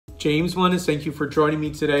James Melendez, thank you for joining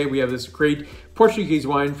me today. We have this great Portuguese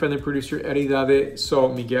wine from the producer Herdade de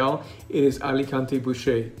São Miguel. It is Alicante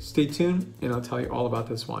Bouschet. Stay tuned and I'll tell you all about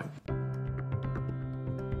this wine.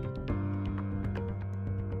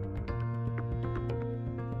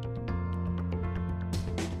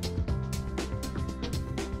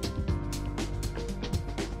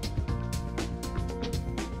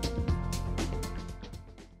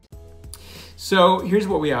 So here's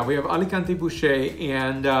what we have. We have Alicante Bouschet,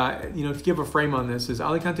 and to give a frame on this, is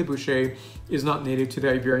Alicante Bouschet is not native to the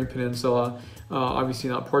Iberian Peninsula, obviously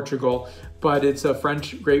not Portugal, but it's a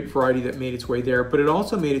French grape variety that made its way there, but it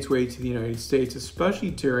also made its way to the United States,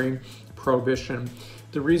 especially during Prohibition.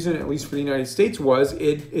 The reason, at least for the United States, was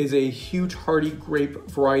it is a huge hardy grape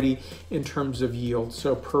variety in terms of yield.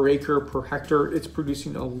 So per acre, per hectare, it's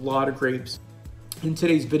producing a lot of grapes. In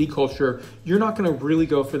today's viticulture, you're not going to really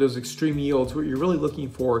go for those extreme yields. What you're really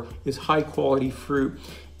looking for is high quality fruit,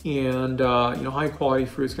 and high quality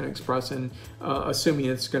fruit is going to express, and assuming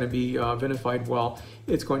it's going to be vinified well,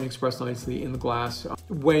 it's going to express nicely in the glass.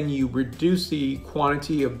 When you reduce the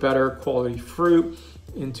quantity of better quality fruit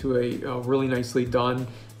into a really nicely done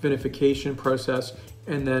vinification process,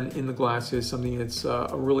 and then in the glass is something that's a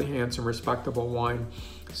really handsome, respectable wine.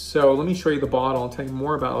 So let me show you the bottle and tell you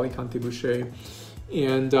more about Alicante Bouschet.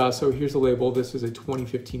 And so here's the label. This is a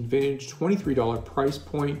 2015 vintage, $23 price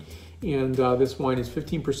point, and this wine is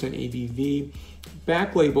 15% ABV.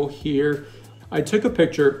 Back label here, I took a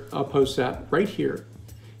picture, I'll post that right here,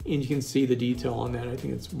 and you can see the detail on that. I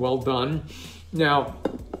think it's well done. Now,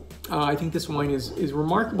 I think this wine is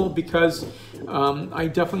remarkable because I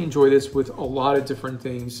definitely enjoy this with a lot of different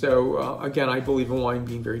things. So again, I believe in wine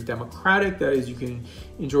being very democratic. That is, you can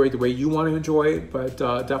enjoy it the way you want to enjoy it, but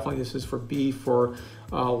definitely this is for beef, for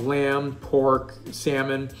lamb, pork,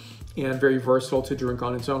 salmon, and very versatile to drink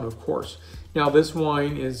on its own, of course. Now, this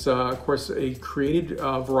wine is, of course, a created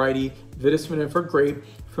variety, Vitis vinifera grape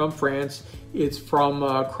from France. It's from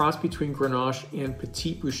a cross between Grenache and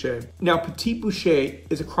Petit Bouschet. Now, Petit Bouschet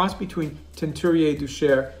is a cross between Teinturier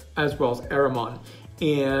Duchère as well as Aramon.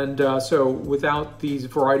 And so without these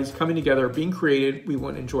varieties coming together, being created, we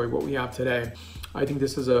wouldn't enjoy what we have today. I think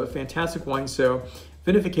this is a fantastic wine. So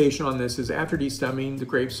vinification on this is after destemming, the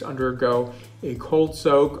grapes undergo a cold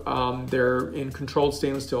soak. They're in controlled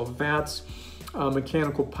stainless steel vats.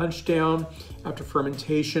 Mechanical punch down. After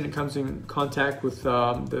fermentation, it comes in contact with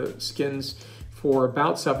the skins for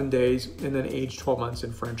about 7 days, and then aged 12 months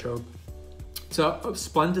in French oak. It's a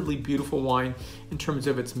splendidly beautiful wine in terms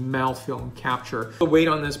of its mouthfeel and capture. The weight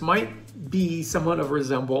on this might be somewhat of a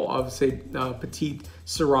resemble of, say, Petit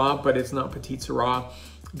Syrah, but it's not Petit Syrah,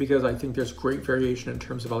 because I think there's great variation in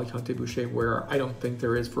terms of Alicante Bouschet, where I don't think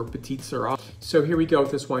there is for Petit Syrah. So here we go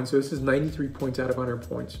with this wine. So this is 93 points out of 100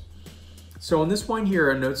 points. So on this wine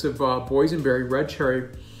here, notes of boysenberry, red cherry,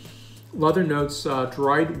 leather notes,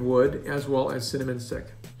 dried wood, as well as cinnamon stick.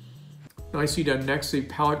 Nicely done. Next, the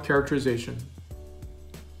palate characterization.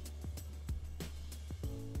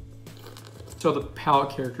 So the palate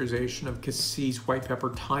characterization of cassis, white pepper,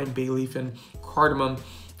 thyme, bay leaf, and cardamom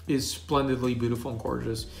is splendidly beautiful and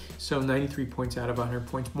gorgeous. So 93 points out of 100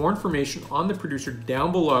 points. More information on the producer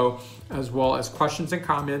down below, as well as questions and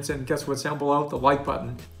comments. And guess what's down below? The like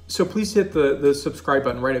button. So please hit the subscribe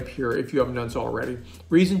button right up here if you haven't done so already.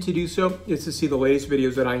 Reason to do so is to see the latest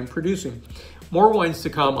videos that I am producing. More wines to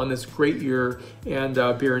come on this great year, and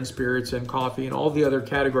beer and spirits and coffee and all the other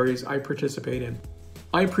categories I participate in.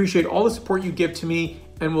 I appreciate all the support you give to me,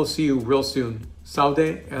 and we'll see you real soon. Salve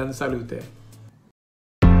and salute.